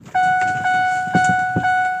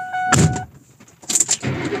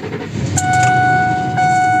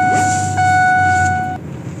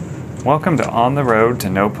Welcome to On the Road to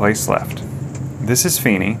No Place Left. This is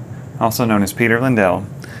Feeney, also known as Peter Lindell,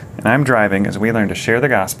 and I'm driving as we learn to share the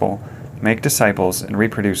gospel, make disciples, and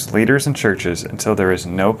reproduce leaders and churches until there is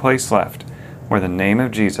no place left where the name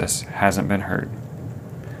of Jesus hasn't been heard.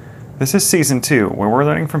 This is Season 2, where we're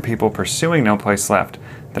learning from people pursuing no place left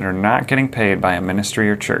that are not getting paid by a ministry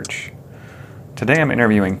or church. Today I'm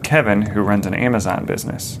interviewing Kevin, who runs an Amazon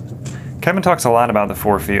business. Kevin talks a lot about the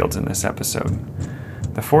 4 fields in this episode.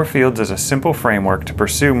 The 4 fields is a simple framework to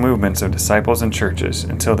pursue movements of disciples and churches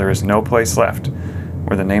until there is no place left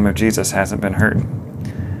where the name of Jesus hasn't been heard.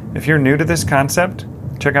 If you're new to this concept,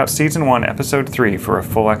 check out Season 1, Episode 3 for a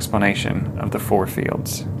full explanation of the 4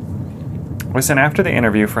 fields. Listen after the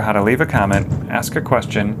interview for how to leave a comment, ask a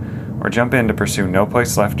question, or jump in to pursue no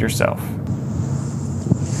place left yourself.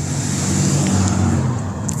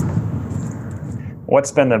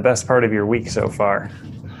 What's been the best part of your week so far?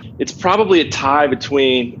 It's probably a tie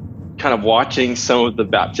between kind of watching some of the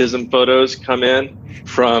baptism photos come in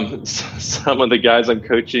from some of the guys I'm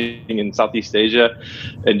coaching in Southeast Asia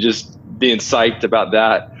and just being psyched about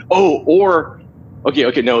that. No, it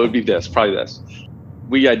would be probably this.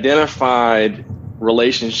 We identified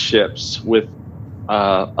relationships with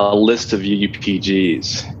a list of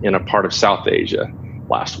UPGs in a part of South Asia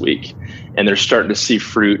last week, and they're starting to see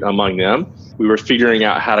fruit among them. We were figuring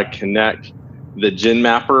out how to connect the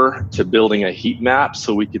GenMapper to building a heat map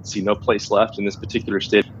so we could see no place left in this particular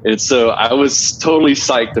state. And so I was totally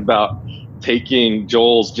psyched about taking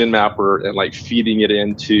Joel's GenMapper and feeding it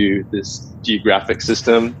into this geographic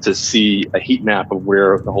system to see a heat map of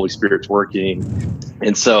where the Holy Spirit's working.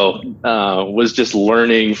 And so was just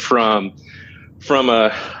learning from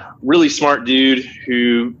a really smart dude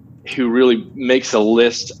who really makes a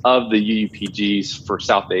list of the UPGs for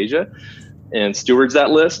South Asia and stewards that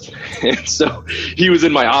list. And so he was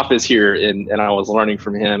in my office here and I was learning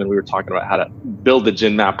from him, and we were talking about how to build the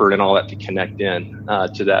GenMapper and all that to connect in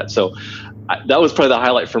to that. So that was probably the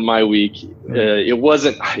highlight for my week. It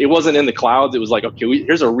wasn't in the clouds. It was like, okay,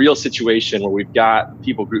 here's a real situation where we've got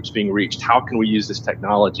people groups being reached. How can we use this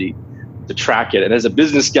technology to track it? And as a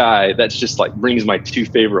business guy, that's just brings my 2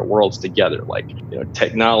 favorite worlds together,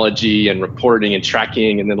 technology and reporting and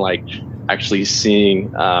tracking, and then actually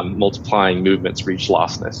seeing multiplying movements reach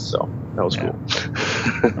lostness. So that was cool.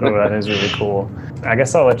 Oh, that is really cool. I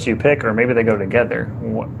guess I'll let you pick, or maybe they go together.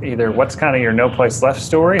 Either what's kind of your no place left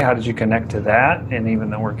story? How did you connect to that and even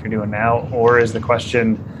the work you're doing now? Or is the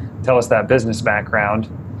question, tell us that business background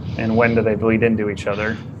and when do they bleed into each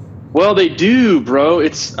other? Well, they do, bro.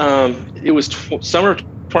 It was summer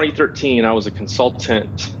 2013. I was a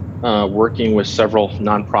consultant working with several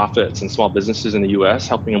nonprofits and small businesses in the U.S.,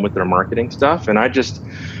 helping them with their marketing stuff. And I just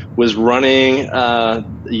was running a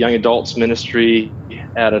young adults ministry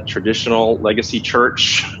at a traditional legacy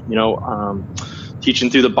church,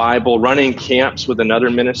 teaching through the Bible, running camps with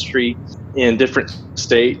another ministry in different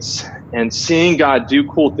states, and seeing God do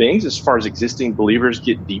cool things as far as existing believers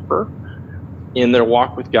get deeper in their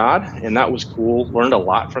walk with God. And that was cool. Learned a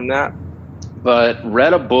lot from that. But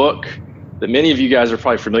read a book that many of you guys are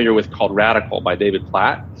probably familiar with called Radical by David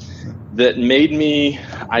Platt that made me,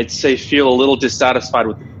 I'd say, feel a little dissatisfied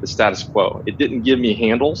with the status quo. It didn't give me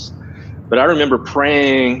handles, but I remember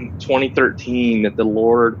praying 2013 that the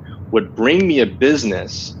Lord would bring me a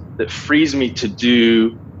business that frees me to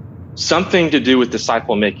do something to do with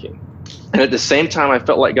disciple making. And at the same time, I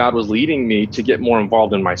felt like God was leading me to get more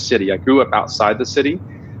involved in my city. I grew up outside the city,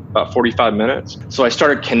 about 45 minutes. So I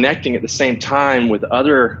started connecting at the same time with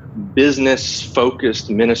other business-focused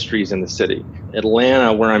ministries in the city.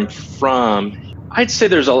 Atlanta, where I'm from, I'd say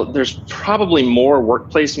there's probably more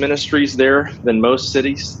workplace ministries there than most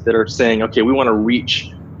cities that are saying, okay, we want to reach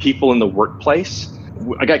people in the workplace.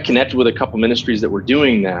 I got connected with a couple ministries that were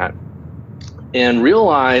doing that and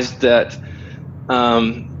realized that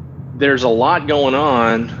there's a lot going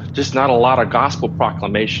on, just not a lot of gospel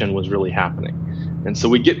proclamation was really happening. And so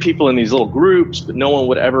we get people in these little groups, but no one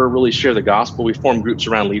would ever really share the gospel. We form groups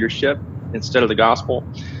around leadership instead of the gospel.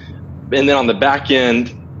 And then on the back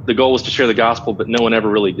end, the goal was to share the gospel, but no one ever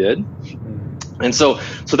really did. And so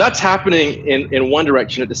that's happening in one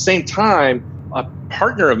direction. At the same time, a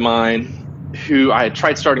partner of mine who I had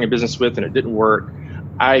tried starting a business with and it didn't work,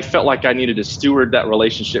 I felt like I needed to steward that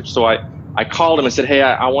relationship. So I called him and said, hey,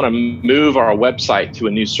 I want to move our website to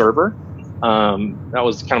a new server. That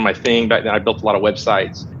was kind of my thing back then. I built a lot of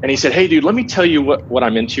websites. And he said, hey, dude, let me tell you what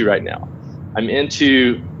I'm into right now. I'm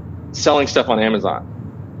into selling stuff on Amazon.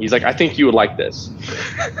 He's like, I think you would like this.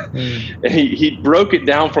 And he broke it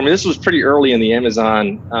down for me. This was pretty early in the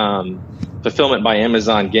Amazon fulfillment by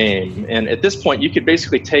Amazon game. And at this point, you could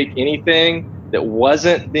basically take anything that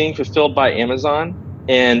wasn't being fulfilled by Amazon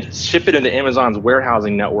and ship it into Amazon's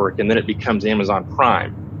warehousing network, and then it becomes Amazon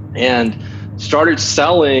Prime. And started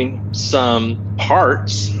selling some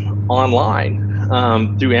parts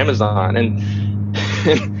online through Amazon.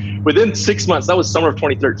 And within 6 months, that was summer of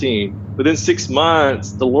 2013, within 6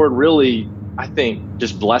 months, the Lord really, I think,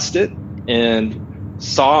 just blessed it and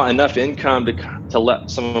saw enough income to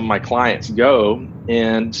let some of my clients go.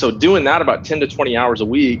 And so doing that about 10 to 20 hours a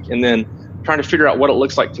week, and then trying to figure out what it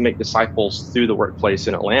looks like to make disciples through the workplace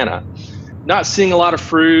in Atlanta. Not seeing a lot of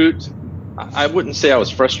fruit. I wouldn't say I was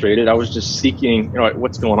frustrated. I was just seeking,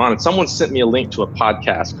 what's going on. And someone sent me a link to a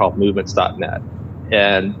podcast called movements.net.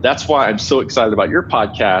 And that's why I'm so excited about your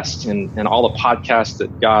podcast and all the podcasts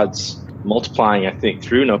that God's multiplying, I think,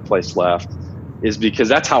 through No Place Left, is because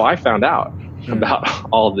that's how I found out about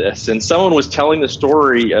all this. And someone was telling the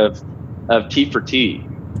story of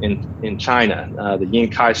T4T in China, the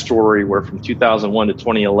Yinkai story, where from 2001 to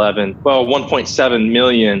 2011, 1.7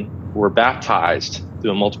 million were baptized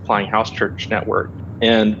through a multiplying house church network.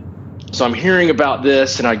 And so I'm hearing about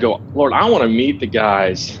this and I go, Lord, I want to meet the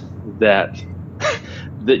guys that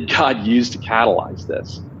God used to catalyze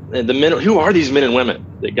this. And the men, who are these men and women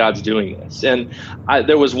that God's doing this? And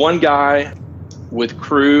there was one guy with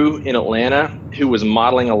Cru in Atlanta who was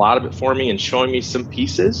modeling a lot of it for me and showing me some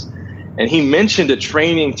pieces. And he mentioned a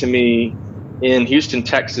training to me in Houston,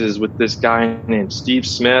 Texas, with this guy named Steve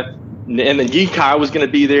Smith. And then Yinkai was going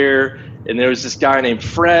to be there. And there was this guy named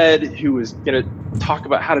Fred who was going to talk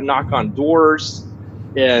about how to knock on doors.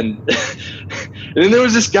 And, and then there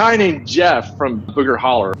was this guy named Jeff from Booger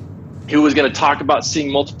Holler who was going to talk about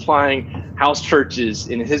seeing multiplying house churches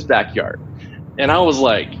in his backyard. And I was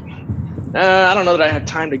like, I don't know that I had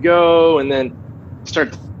time to go. And then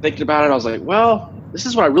started thinking about it. I was like, well, this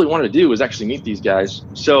is what I really wanted to do, was actually meet these guys.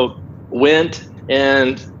 So went,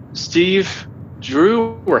 and Steve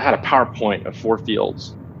drew or had a PowerPoint of 4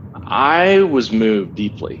 fields. I was moved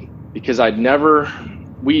deeply because I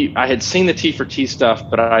had seen the T4T stuff,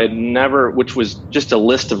 but I had never, which was just a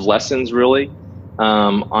list of lessons really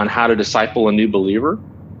on how to disciple a new believer.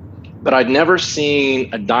 But I'd never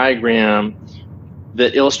seen a diagram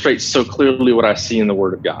that illustrates so clearly what I see in the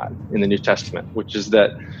Word of God in the New Testament, which is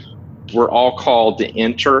that we're all called to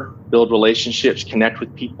enter, build relationships, connect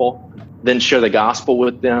with people, then share the gospel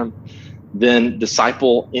with them, then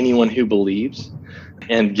disciple anyone who believes,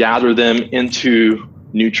 and gather them into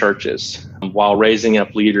new churches while raising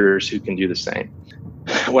up leaders who can do the same.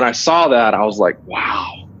 When I saw that, I was like,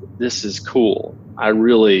 wow, this is cool. I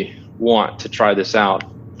really want to try this out.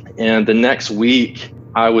 And the next week,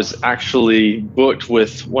 I was actually booked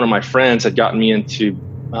with one of my friends had gotten me into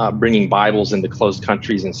bringing Bibles into closed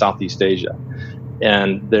countries in Southeast Asia.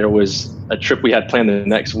 And there was a trip we had planned the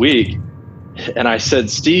next week. And I said,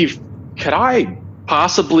 Steve, could I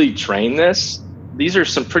possibly train this? These are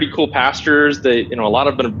some pretty cool pastors. They, a lot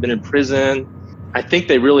of them have been in prison. I think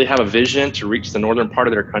they really have a vision to reach the northern part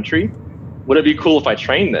of their country. Would it be cool if I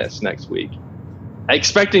trained this next week?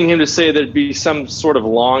 Expecting him to say there'd be some sort of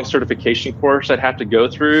long certification course I'd have to go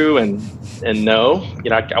through, and no,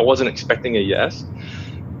 I wasn't expecting a yes.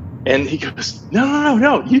 And he goes,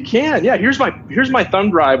 no, you can. Yeah, here's my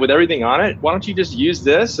thumb drive with everything on it. Why don't you just use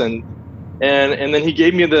this? And then he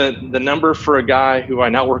gave me the number for a guy who I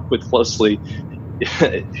now work with closely,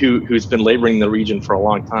 who's been laboring in the region for a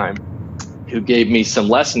long time, who gave me some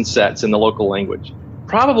lesson sets in the local language.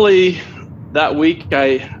 Probably that week,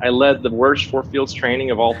 I led the worst 4 fields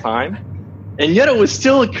training of all time. And yet it was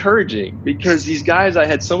still encouraging because these guys I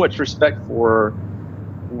had so much respect for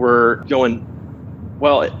were going,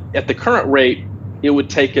 well, at the current rate, it would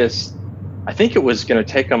take us, I think it was going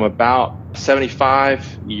to take them about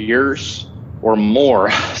 75 years or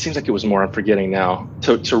more. Seems like it was more, I'm forgetting now,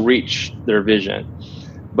 to reach their vision.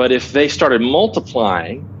 But if they started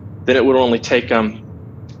multiplying, then it would only take them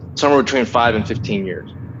somewhere between 5 and 15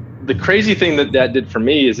 years. The crazy thing that did for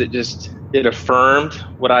me is it affirmed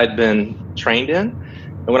what I'd been trained in.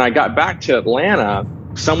 And when I got back to Atlanta,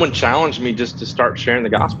 someone challenged me just to start sharing the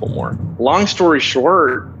gospel more. Long story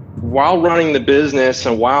short, while running the business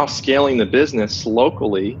and while scaling the business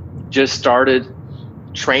locally, just started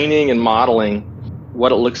training and modeling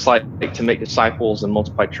what it looks like to make disciples and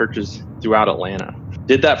multiply churches throughout Atlanta.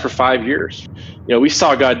 Did that for 5 years. We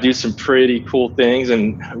saw God do some pretty cool things,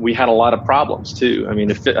 and we had a lot of problems too. I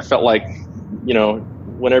mean, I felt like,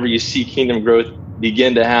 whenever you see kingdom growth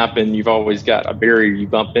begin to happen, you've always got a barrier you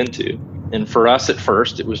bump into. And for us at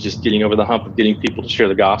first, it was just getting over the hump of getting people to share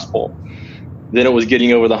the gospel. Then it was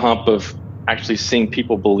getting over the hump of actually seeing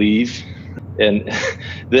people believe. And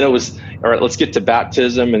then it was, all right, let's get to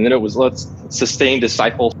baptism. And then it was, let's sustain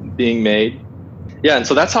disciples being made. Yeah, and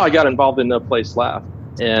so that's how I got involved in No Place Left.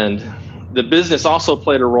 And the business also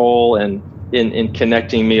played a role in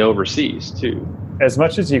connecting me overseas too. As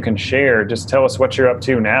much as you can share, just tell us what you're up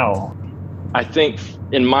to now. I think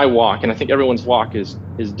in my walk, and I think everyone's walk is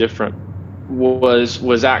different,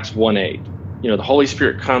 was Acts 1:8. The Holy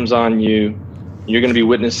Spirit comes on you, and you're going to be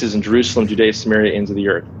witnesses in Jerusalem, Judea, Samaria, ends of the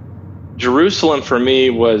earth. Jerusalem for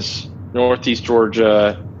me was Northeast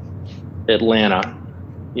Georgia, Atlanta.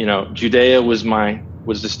 Judea was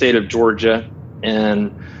the state of Georgia,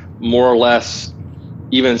 and more or less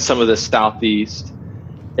even some of the Southeast.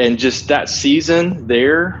 And just that season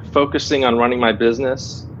there, focusing on running my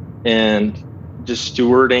business and just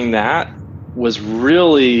stewarding that was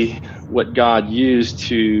really what God used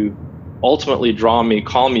to ultimately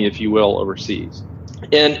call me, if you will, overseas.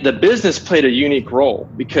 And the business played a unique role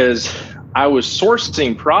because I was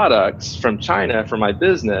sourcing products from China for my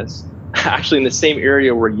business, actually in the same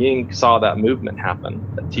area where Ying saw that movement happen,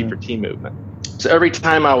 that T for T movement. So every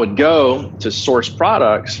time I would go to source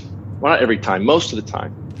products, well, not every time, most of the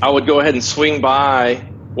time, I would go ahead and swing by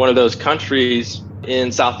one of those countries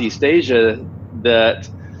in Southeast Asia that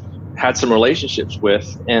had some relationships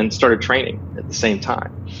with and started training at the same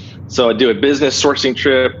time. So I'd do a business sourcing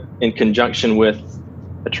trip in conjunction with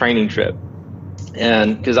a training trip.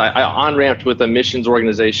 And because I on-ramped with a missions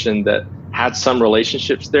organization that had some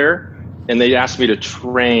relationships there, and they asked me to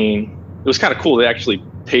train. It was kind of cool. They actually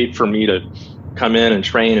paid for me to come in and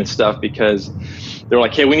train and stuff because they're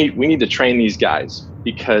like, hey, we need to train these guys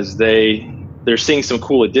because they're seeing some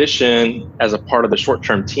cool addition as a part of the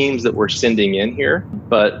short-term teams that we're sending in here,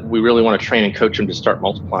 but we really want to train and coach them to start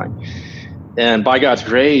multiplying. And by God's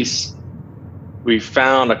grace, we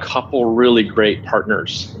found a couple really great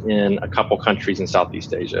partners in a couple countries in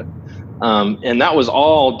Southeast Asia. And that was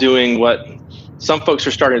all doing what some folks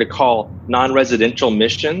are starting to call non-residential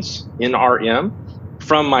missions in RM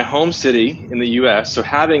from my home city in the US. So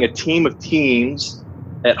having a team of teams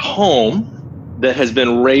at home that has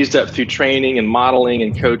been raised up through training and modeling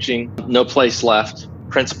and coaching, No Place Left,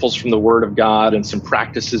 principles from the Word of God, and some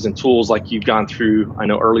practices and tools like you've gone through, I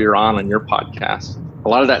know earlier on your podcast. A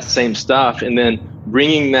lot of that same stuff, and then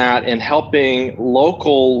bringing that and helping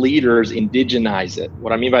local leaders indigenize it.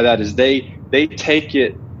 What I mean by that is they take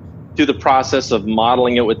it through the process of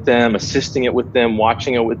modeling it with them, assisting it with them,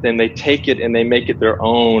 watching it with them. They take it and they make it their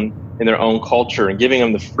own in their own culture and giving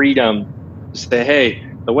them the freedom to say, hey,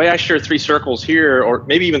 the way I share 3 circles here, or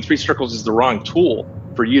maybe even 3 circles is the wrong tool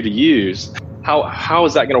for you to use. How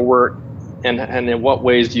is that going to work? And in what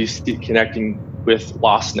ways do you see connecting with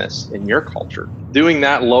lostness in your culture? Doing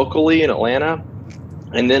that locally in Atlanta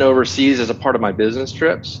and then overseas as a part of my business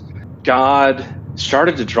trips, God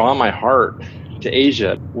started to draw my heart to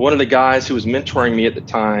Asia. One of the guys who was mentoring me at the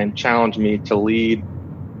time challenged me to lead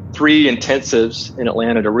 3 intensives in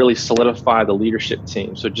Atlanta to really solidify the leadership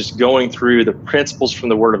team. So just going through the principles from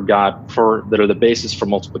the Word of God that are the basis for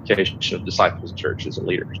multiplication of disciples, churches, and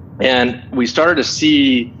leaders. And we started to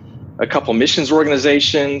see a couple missions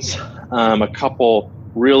organizations, a couple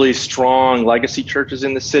really strong legacy churches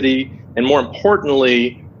in the city, and more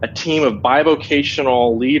importantly, a team of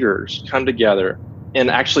bivocational leaders come together, and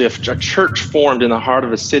actually a church formed in the heart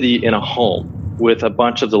of a city in a home with a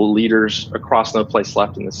bunch of the leaders across No Place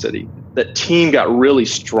Left in the city. That team got really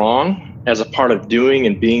strong as a part of doing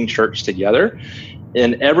and being church together.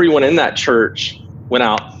 And everyone in that church went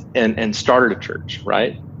out and started a church,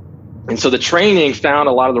 right? And so the training found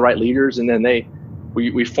a lot of the right leaders, and then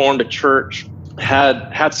we formed a church,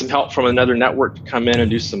 had some help from another network to come in and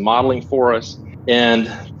do some modeling for us. And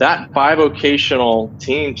that bivocational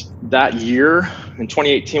team, that year in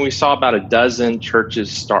 2018, we saw about a dozen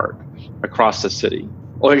churches start across the city.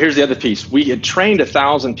 Well, here's the other piece. We had trained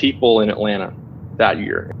 1,000 people in Atlanta that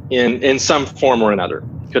year in some form or another.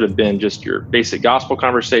 Could have been just your basic gospel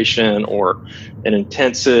conversation or an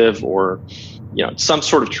intensive or some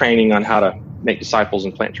sort of training on how to make disciples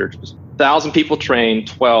and plant churches. 1,000 people trained,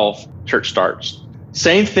 12 church starts.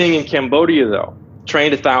 Same thing in Cambodia though.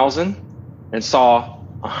 Trained 1,000 and saw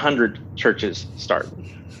 100 churches start.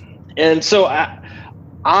 And so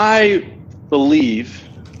I believe,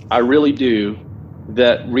 I really do,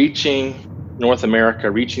 that reaching North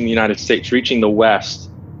America, reaching the United States, reaching the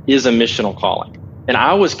West is a missional calling. And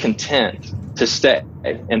I was content to stay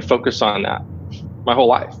and focus on that my whole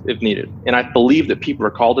life if needed. And I believe that people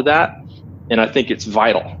are called to that. And I think it's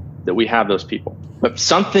vital that we have those people. But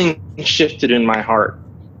something shifted in my heart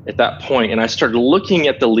at that point, and I started looking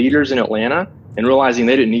at the leaders in Atlanta and realizing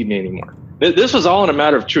they didn't need me anymore. This was all in a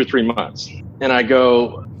matter of 2 or 3 months. And I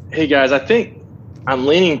go, hey guys, I think I'm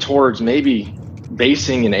leaning towards maybe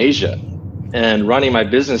basing in Asia and running my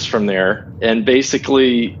business from there, and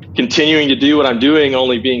basically continuing to do what I'm doing,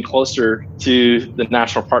 only being closer to the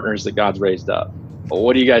national partners that God's raised up.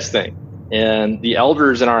 What do you guys think? And the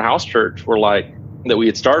elders in our house church were like, that we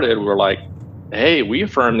had started, were like, hey, we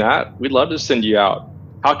affirm that. We'd love to send you out.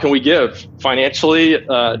 How can we give financially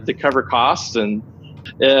to cover costs? And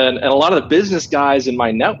a lot of the business guys in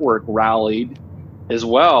my network rallied as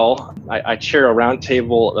well. I chair a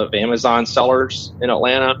roundtable of Amazon sellers in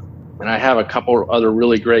Atlanta, and I have a couple other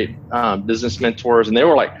really great business mentors, and they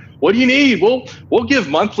were like, what do you need? We'll give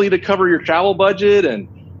monthly to cover your travel budget. And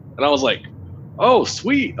I was like, oh,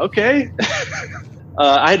 sweet. Okay.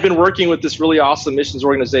 I had been working with this really awesome missions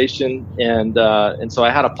organization, and so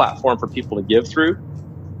I had a platform for people to give through.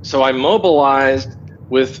 So I mobilized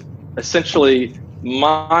with essentially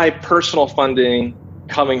my personal funding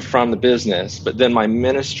coming from the business, but then my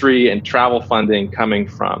ministry and travel funding coming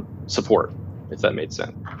from support, if that made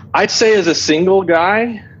sense. I'd say as a single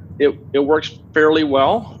guy, it works fairly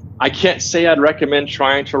well. I can't say I'd recommend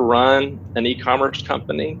trying to run an e-commerce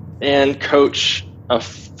company and coach a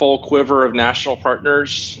full quiver of national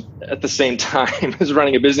partners at the same time as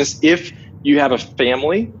running a business if you have a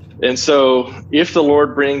family. And so if the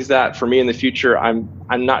Lord brings that for me in the future, I'm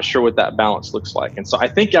not sure what that balance looks like. And so I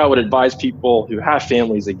think I would advise people who have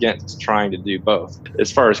families against trying to do both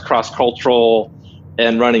as far as cross-cultural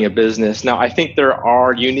and running a business. Now, I think there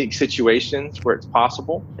are unique situations where it's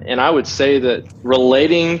possible. And I would say that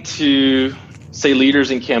relating to, say,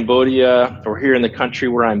 leaders in Cambodia or here in the country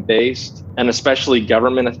where I'm based, and especially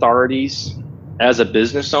government authorities as a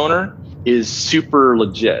business owner, is super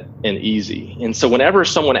legit and easy. And so whenever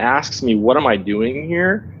someone asks me, what am I doing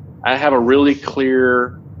here? I have a really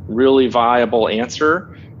clear, really viable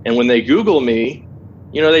answer. And when they Google me,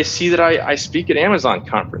 they see that I speak at Amazon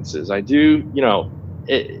conferences. I do,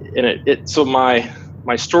 so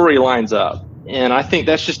my story lines up. And I think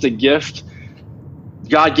that's just a gift.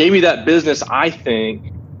 God gave me that business, I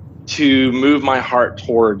think, to move my heart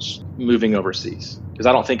towards moving overseas, because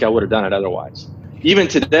I don't think I would have done it otherwise. Even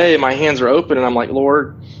today, my hands are open and I'm like,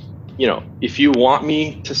 Lord, if you want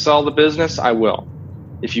me to sell the business, I will.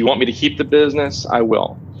 If you want me to keep the business, I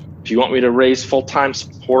will. If you want me to raise full-time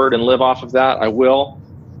support and live off of that, I will.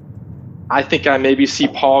 I think I maybe see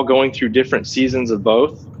Paul going through different seasons of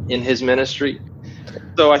both in his ministry.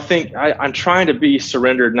 So I think I'm trying to be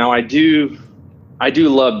surrendered. Now, I do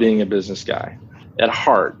love being a business guy at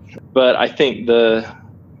heart, but I think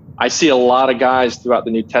I see a lot of guys throughout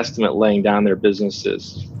the New Testament laying down their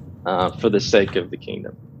businesses for the sake of the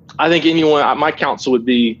kingdom. I think my counsel would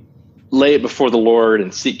be lay it before the Lord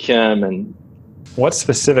and seek Him. And what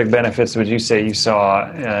specific benefits would you say you saw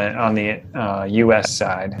on the U.S.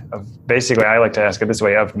 side of, basically, I like to ask it this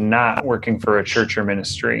way, of not working for a church or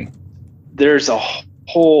ministry? There's a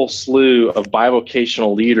whole slew of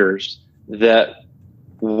bivocational leaders that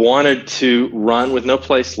wanted to run with no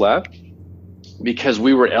place left, because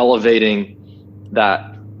we were elevating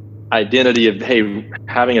that identity of, hey,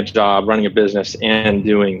 having a job, running a business, and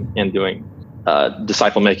doing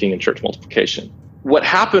disciple making and church multiplication. What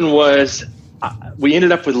happened was we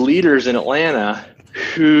ended up with leaders in Atlanta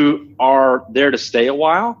who are there to stay a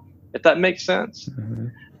while, if that makes sense. Mm-hmm.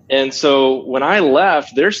 And so when I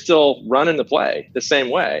left, they're still running the play the same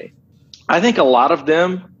way. I think a lot of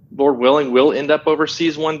them, Lord willing, will end up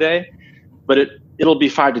overseas one day, but it'll be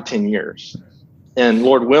 5 to 10 years. And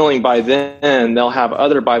Lord willing, by then, they'll have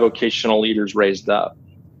other bivocational leaders raised up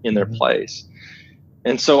in their place.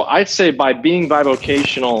 And so I'd say by being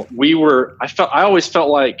bivocational, I always felt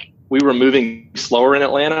like we were moving slower in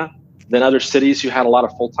Atlanta than other cities who had a lot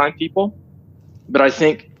of full-time people. But I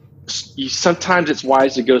think sometimes it's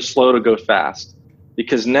wise to go slow to go fast,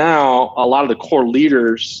 because now a lot of the core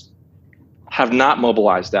leaders have not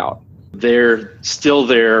mobilized out. They're still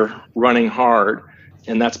there running hard,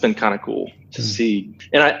 and that's been kind of cool to see.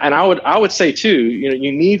 And I would say too,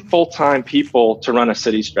 you need full-time people to run a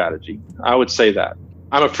city strategy. I would say that.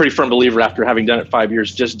 I'm a pretty firm believer, after having done it 5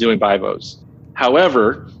 years, just doing bivos.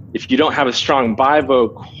 However, if you don't have a strong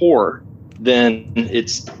bivo core, then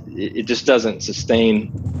it just doesn't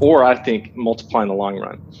sustain, or I think multiply in the long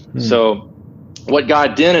run. So what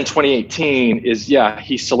God did in 2018 is,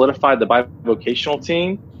 He solidified the bivocational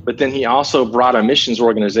team, but then He also brought a missions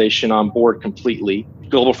organization on board completely.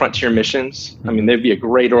 Global Frontier Missions. I mean, they'd be a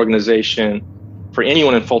great organization for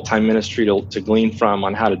anyone in full-time ministry to glean from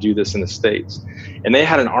on how to do this in the States. And they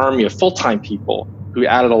had an army of full-time people who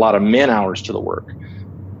added a lot of man hours to the work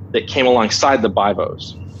that came alongside the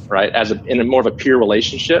bivos, right, in more of a peer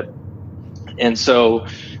relationship. And so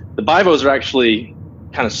the bivos are actually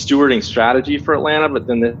kind of stewarding strategy for Atlanta, but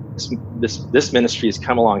then this ministry has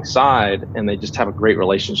come alongside and they just have a great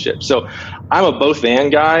relationship. So I'm a both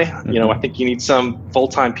and guy. Mm-hmm. You know, I think you need some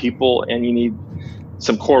full-time people and you need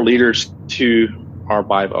some core leaders to our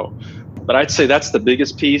Bivo. But I'd say that's the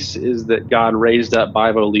biggest piece, is that God raised up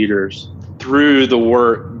Bivo leaders through the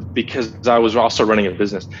work, because I was also running a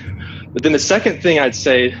business. But then the second thing I'd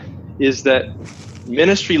say is that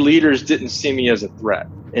ministry leaders didn't see me as a threat.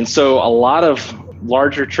 And so a lot of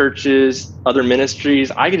larger churches, other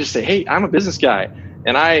ministries, I could just say, hey, I'm a business guy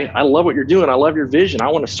and I love what you're doing. I love your vision. I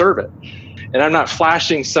want to serve it. And I'm not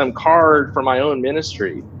flashing some card for my own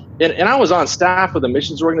ministry. And I was on staff with a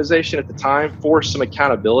missions organization at the time for some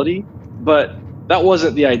accountability, but that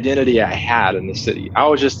wasn't the identity I had in the city. I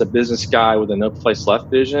was just a business guy with a no place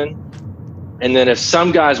left vision. And then if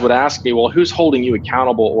some guys would ask me, well, who's holding you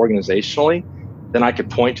accountable organizationally? Then I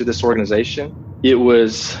could point to this organization. It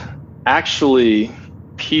was actually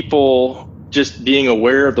people just being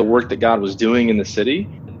aware of the work that God was doing in the city,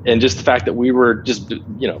 and just the fact that we were just,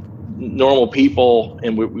 normal people,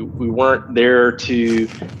 and we weren't there to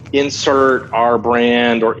insert our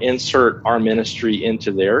brand or insert our ministry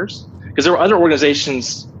into theirs. Because there were other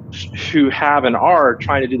organizations who have and are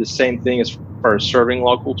trying to do the same thing as far as serving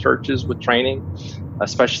local churches with training,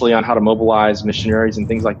 especially on how to mobilize missionaries and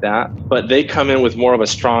things like that. But they come in with more of a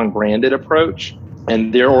strong branded approach,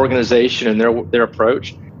 and their organization and their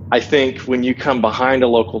approach. I think when you come behind a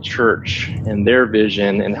local church and their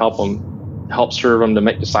vision and help serve them to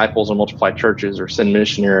make disciples or multiply churches or send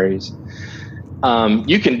missionaries,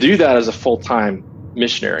 you can do that as a full-time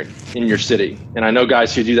missionary in your city. And I know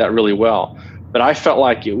guys who do that really well. But I felt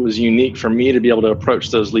like it was unique for me to be able to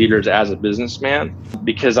approach those leaders as a businessman,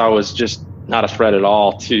 because I was just not a threat at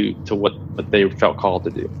all to what they felt called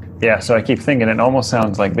to do. Yeah, so I keep thinking it almost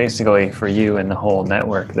sounds like basically for you and the whole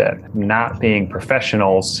network that not being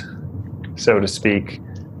professionals, so to speak,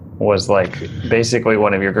 was like basically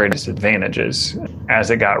one of your greatest advantages.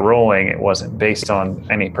 As it got rolling, it wasn't based on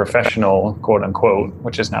any professional, quote unquote,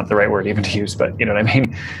 which is not the right word even to use, but you know what I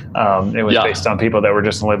mean? It was based on people that were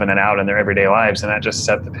just living it out in their everyday lives, and that just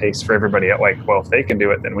set the pace for everybody at like, well, if they can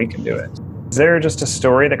do it, then we can do it. Is there just a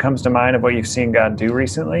story that comes to mind of what you've seen God do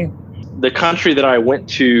recently? The country that I went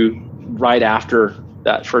to right after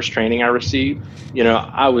that first training I received,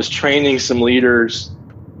 I was training some leaders.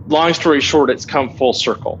 Long story short, it's come full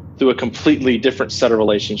circle through a completely different set of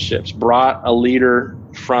relationships. Brought a leader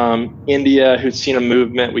from India who'd seen a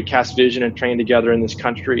movement. We cast vision and trained together in this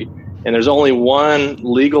country. And there's only one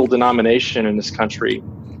legal denomination in this country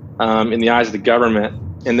in the eyes of the government.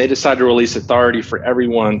 And they decided to release authority for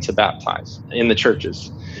everyone to baptize in the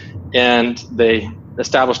churches. And they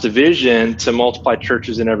established a vision to multiply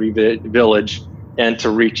churches in every village and to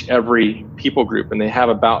reach every people group. And they have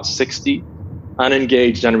about 60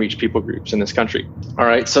 unengaged, unreached people groups in this country. All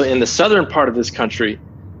right. So in the southern part of this country,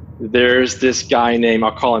 there's this guy named,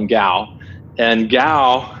 I'll call him Gao. And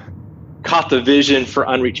Gao caught the vision for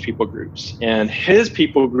unreached people groups. And his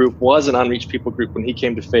people group was an unreached people group when he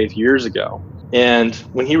came to faith years ago. And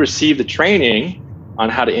when he received the training on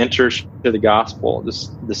how to enter to the gospel,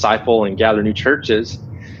 disciple and gather new churches,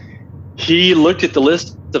 he looked at the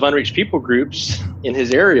list of unreached people groups in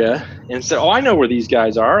his area and said, I know where these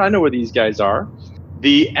guys are. I know where these guys are.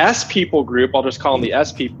 The S people group, I'll just call them the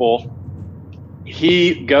S people,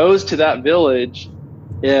 he goes to that village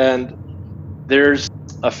and there's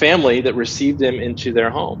a family that received him into their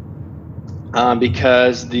home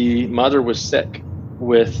because the mother was sick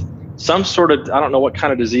with some sort of, I don't know what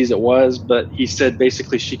kind of disease it was, but he said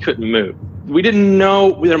basically she couldn't move. We didn't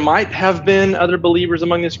know, there might have been other believers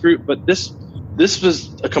among this group, but this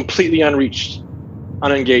was a completely unreached,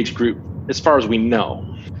 unengaged group as far as we know.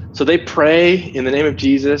 So they pray in the name of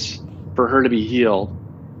Jesus for her to be healed.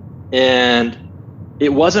 And it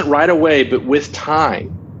wasn't right away, but with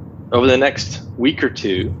time, over the next week or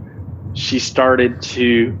two, she started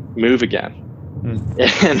to move again.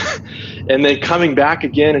 And then coming back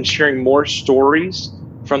again and sharing more stories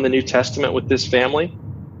from the New Testament with this family,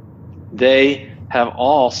 they have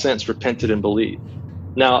all since repented and believed.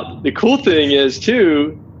 Now, the cool thing is,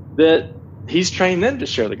 too, that he's trained them to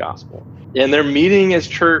share the gospel. And they're meeting as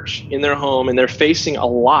church in their home, and they're facing a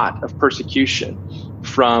lot of persecution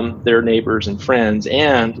from their neighbors and friends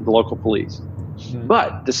and the local police. Mm-hmm.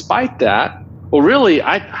 But despite that, well, really,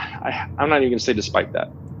 I'm not even going to say despite that.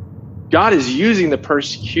 God is using the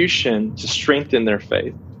persecution to strengthen their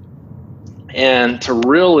faith and to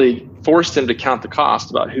really force them to count the cost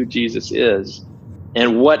about who Jesus is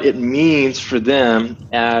and what it means for them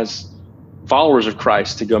as followers of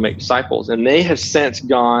Christ to go make disciples. And they have since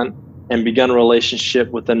gone and begun a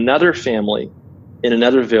relationship with another family in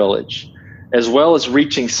another village, as well as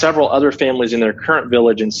reaching several other families in their current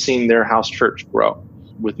village and seeing their house church grow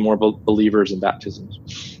with more believers and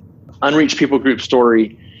baptisms. Unreached People Group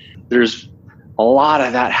story, there's a lot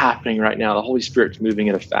of that happening right now. The Holy Spirit's moving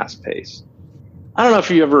at a fast pace. I don't know if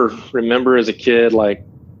you ever remember as a kid, like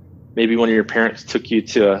maybe one of your parents took you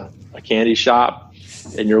to a candy shop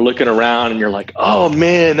and you're looking around and you're like, oh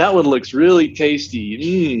man, that one looks really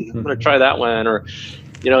tasty. I'm going to try that one. Or,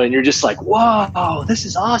 and you're just like, whoa, this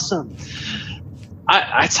is awesome.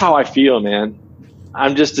 That's how I feel, man.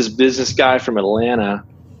 I'm just this business guy from Atlanta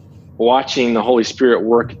watching the Holy Spirit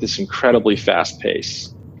work at this incredibly fast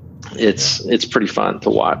pace. It's pretty fun to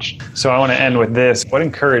watch. So I want to end with this. What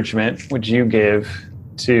encouragement would you give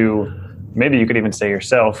to, maybe you could even say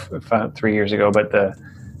yourself 3 years ago, but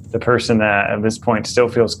the person that at this point still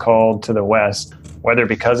feels called to the West, whether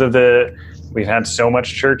because of we've had so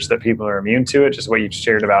much church that people are immune to it, just what you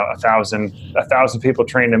shared about 1,000 people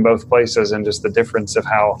trained in both places, and just the difference of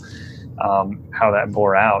how that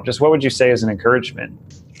bore out. Just what would you say as an encouragement?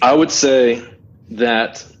 I would say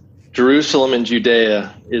that Jerusalem and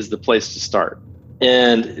Judea is the place to start.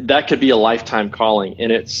 And that could be a lifetime calling.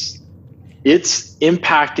 And it's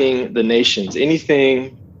impacting the nations.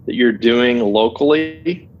 Anything that you're doing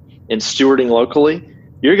locally and stewarding locally,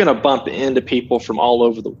 you're going to bump into people from all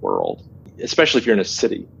over the world, especially if you're in a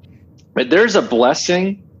city. But there's a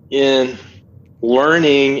blessing in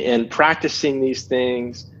learning and practicing these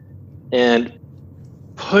things and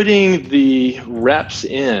putting the reps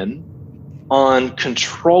in on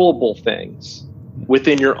controllable things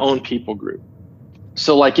within your own people group.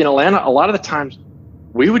 So like in Atlanta, a lot of the times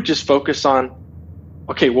we would just focus on,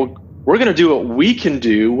 okay, well, we're going to do what we can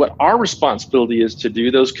do, what our responsibility is to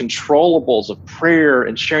do, those controllables of prayer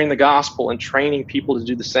and sharing the gospel and training people to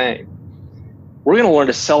do the same. We're going to learn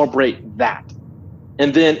to celebrate that.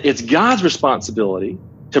 And then it's God's responsibility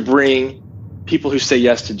to bring people who say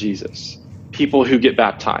yes to Jesus, people who get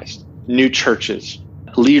baptized, new churches,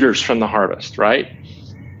 leaders from the harvest, right?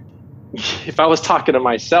 If I was talking to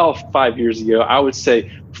myself 5 years ago, I would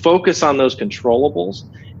say focus on those controllables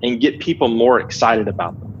and get people more excited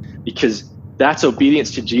about them, because that's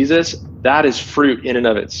obedience to Jesus. That is fruit in and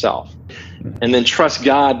of itself. And then trust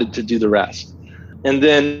God to do the rest. And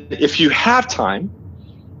then if you have time,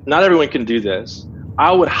 not everyone can do this,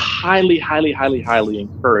 I would highly, highly, highly, highly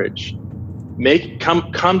encourage,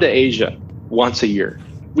 come to Asia once a year.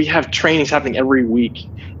 We have trainings happening every week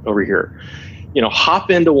over here. Hop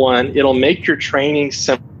into one. It'll make your training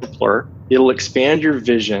simpler. It'll expand your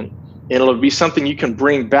vision, and it'll be something you can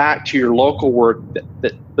bring back to your local work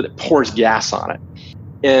that pours gas on it.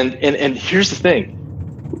 And here's the thing.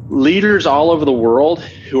 Leaders all over the world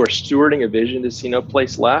who are stewarding a vision to see no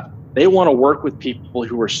place left, they want to work with people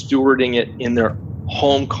who are stewarding it in their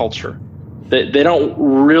home culture. They don't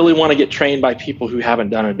really want to get trained by people who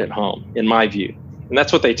haven't done it at home, in my view. And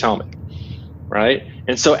that's what they tell me, right?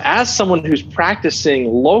 And so as someone who's practicing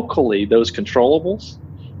locally those controllables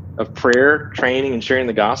of prayer, training, and sharing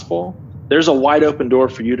the gospel, there's a wide open door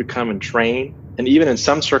for you to come and train. And even in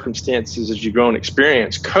some circumstances, as you grow in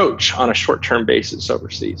experience, coach on a short-term basis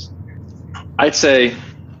overseas. I'd say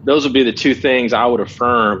those would be the two things I would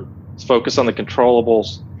affirm, is focus on the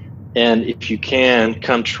controllables. And if you can,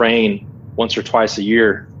 come train once or twice a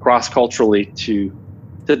year cross-culturally to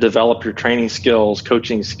develop your training skills,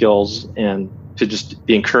 coaching skills, and to just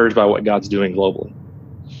be encouraged by what God's doing globally.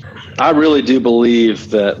 I really do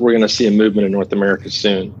believe that we're going to see a movement in North America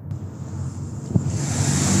soon.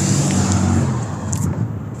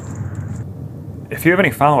 If you have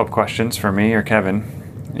any follow-up questions for me or Kevin,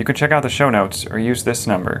 you can check out the show notes or use this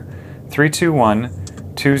number,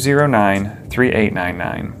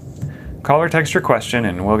 321-209-3899. Call or text your question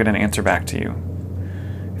and we'll get an answer back to you.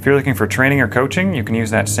 If you're looking for training or coaching, you can use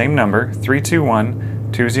that same number,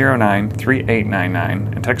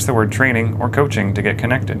 321-209-3899, and text the word training or coaching to get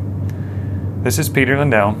connected. This is Peter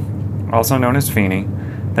Lindell, also known as Feeney.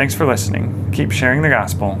 Thanks for listening. Keep sharing the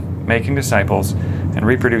gospel, making disciples, and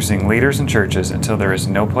reproducing leaders and churches until there is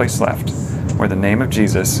no place left where the name of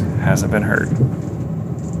Jesus hasn't been heard.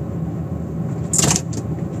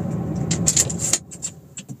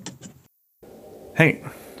 Hey,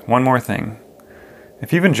 one more thing.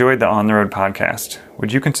 If you've enjoyed the On the Road podcast,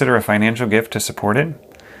 would you consider a financial gift to support it?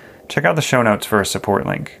 Check out the show notes for a support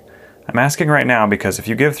link. I'm asking right now because if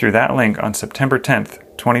you give through that link on September 10th,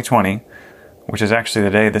 2020, which is actually the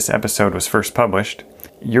day this episode was first published,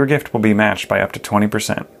 your gift will be matched by up to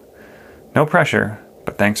 20%. No pressure,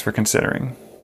 but thanks for considering.